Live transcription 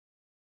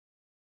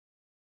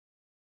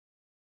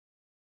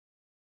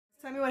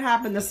Tell me what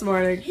happened this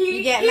morning.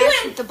 You get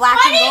messed with the black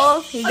and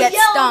gold, he gets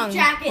stung.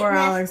 Poor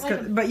Alex.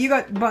 But you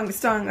got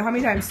stung how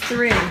many times?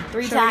 Three.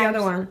 Three Show times. the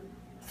other one.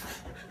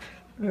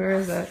 Where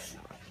is it?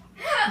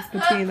 It's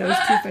between those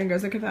two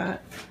fingers. Look at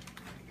that.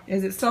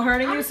 Is it still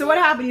hurting you? So what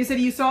happened? You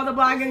said you saw the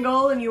black and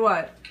gold and you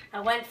what?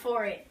 I went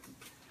for it.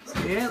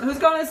 Yeah. Who's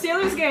going to the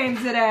Steelers game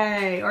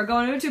today? Or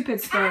going to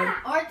Pittsburgh?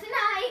 Or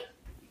tonight.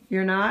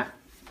 You're not?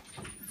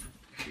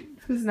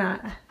 Who's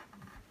not?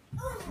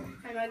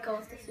 I might go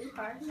with the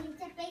sweetheart.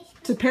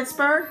 To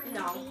Pittsburgh?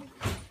 No.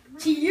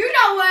 To you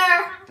know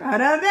where. I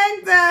don't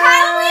think so.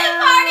 Halloween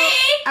party!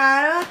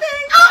 I don't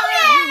think so. Oh,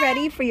 yeah! Are you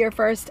ready for your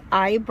first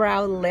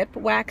eyebrow lip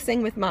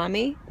waxing with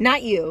Mommy?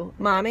 Not you,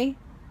 Mommy.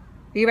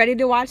 Are you ready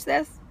to watch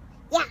this?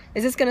 Yeah.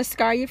 Is this going to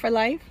scar you for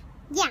life?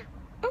 Yeah.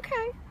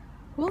 Okay.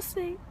 We'll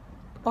see.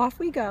 Off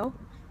we go.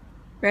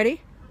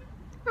 Ready?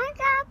 I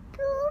got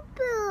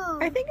poo-poo.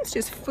 I think it's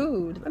just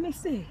food. Let me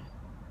see.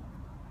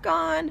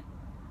 Gone.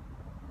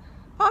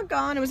 All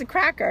gone. It was a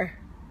cracker.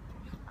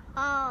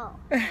 Oh.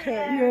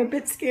 You're a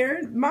bit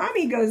scared?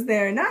 Mommy goes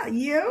there, not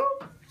you.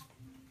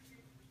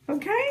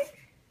 Okay?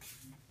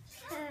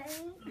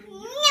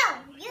 No,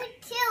 you're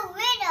too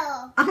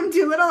little. I'm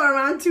too little or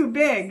I'm too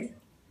big?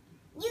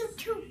 You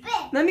too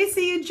big. Let me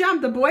see you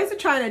jump. The boys are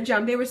trying to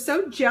jump. They were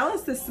so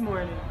jealous this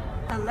morning.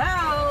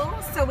 Hello.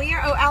 So we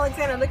are, oh,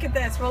 Alexander, look at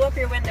this. Roll up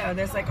your window.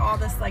 There's like all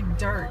this like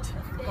dirt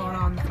going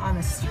on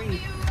the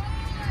street.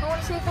 I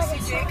want to see if I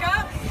See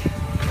Jacob?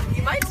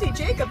 You might see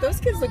Jacob. Those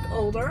kids look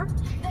older.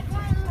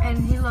 And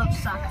he loves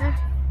soccer.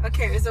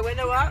 Okay, is the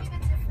window up? Yep.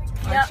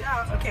 Watch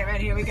out. Okay,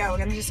 ready, here we go. We're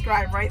gonna just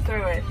drive right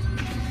through it.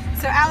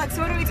 So Alex,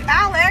 what do we do?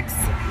 Alex,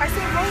 I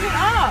said roll it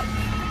up.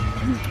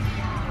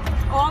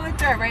 All the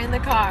dirt right in the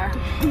car.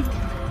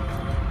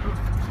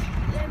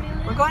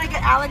 We're going to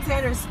get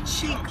Alexander's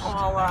cheek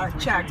all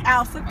checked.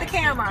 Al, flip the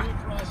camera.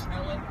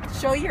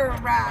 Show your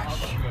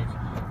rash.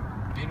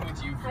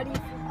 How do you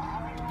feel?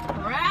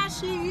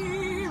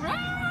 Rashy,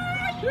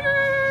 rashy.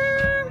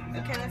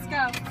 Okay, let's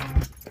go.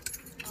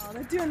 Oh,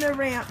 they're doing the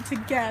ramp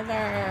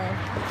together.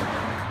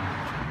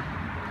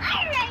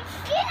 I like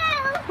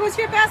you. Who's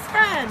your best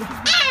friend?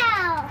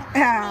 Ow.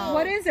 Al.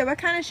 What is it? What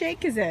kind of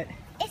shake is it?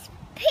 It's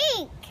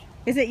pink.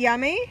 Is it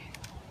yummy?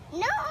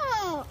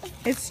 No.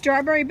 It's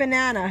strawberry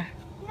banana.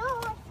 No,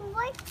 it's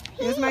white pink.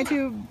 Here's my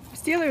two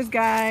Steelers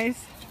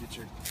guys.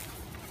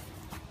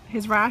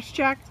 His rash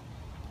checked?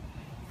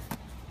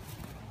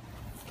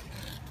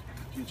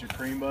 Get your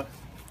cream butt.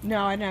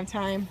 No, I didn't have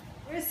time.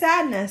 Where's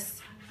Sadness?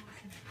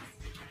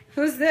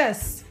 Who's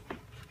this?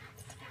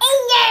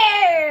 In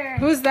there.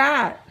 Who's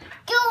that?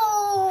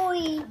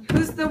 Joey.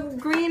 Who's the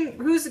green?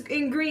 Who's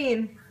in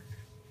green?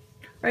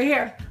 Right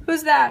here.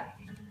 Who's that?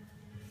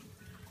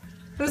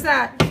 Who's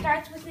that?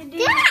 Starts with a D.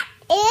 That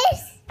is.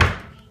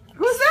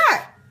 Who's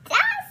that?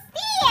 That's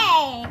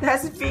fear.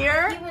 That's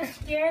Fear. He was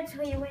scared,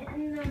 so he went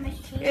in the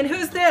machine. And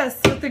who's this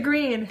with the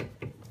green?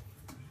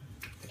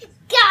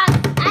 God,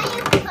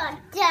 I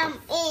put them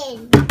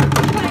in.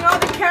 Putting all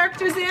the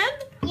characters in?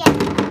 Yeah.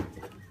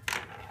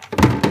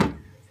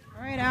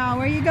 All right, Al,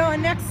 where are you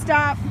going next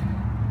stop?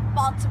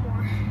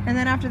 Baltimore. And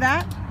then after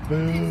that?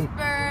 Boo.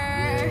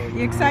 Pittsburgh.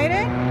 You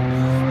excited?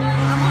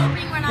 I'm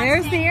hoping we're not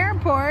There's the staying.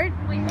 airport.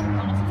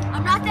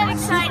 I'm not that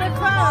excited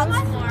for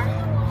Baltimore.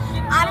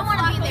 I don't want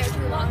to be there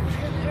too long.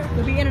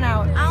 We'll be in and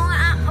out.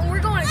 We're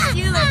going to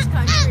Steelers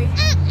country.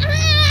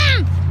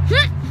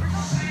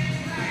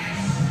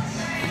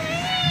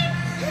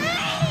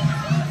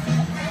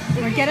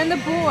 We're getting the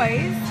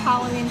boys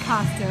Halloween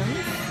costumes.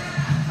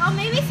 Oh,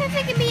 maybe since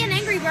I can be an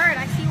angry bird,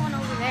 I see one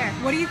over there.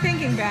 What are you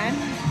thinking, Ben?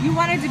 You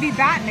wanted to be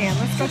Batman.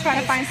 Let's go try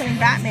to find something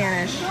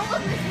Batmanish. Don't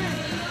look this way.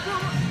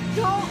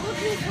 Don't look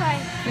this way.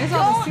 There's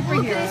all the Don't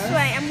look this superheroes.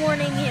 way. I'm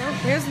warning you.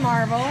 There's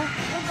Marvel.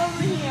 Look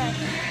over here.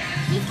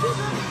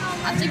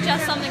 I'd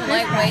suggest something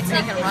lightweight so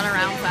you can run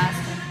around fast.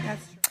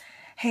 That's true.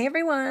 Hey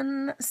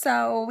everyone.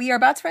 So we are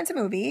about to rent a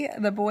movie.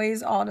 The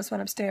boys all just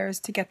went upstairs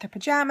to get their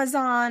pajamas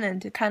on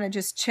and to kind of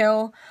just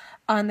chill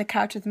on the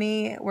couch with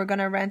me. We're going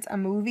to rent a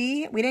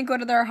movie. We didn't go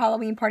to their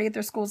Halloween party at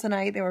their school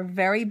tonight. They were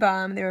very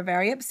bummed. They were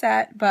very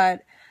upset,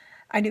 but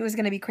I knew it was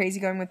going to be crazy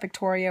going with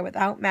Victoria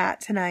without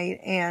Matt tonight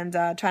and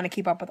trying to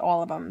keep up with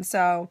all of them.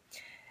 So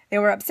they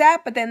were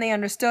upset, but then they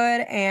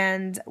understood,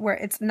 and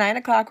it's 9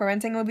 o'clock. We're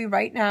renting a movie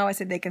right now. I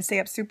said they can stay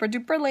up super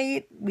duper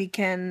late. We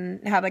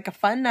can have like a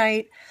fun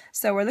night.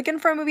 So we're looking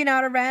for a movie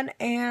now to rent,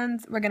 and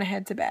we're going to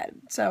head to bed.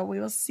 So we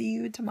will see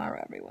you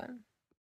tomorrow, everyone.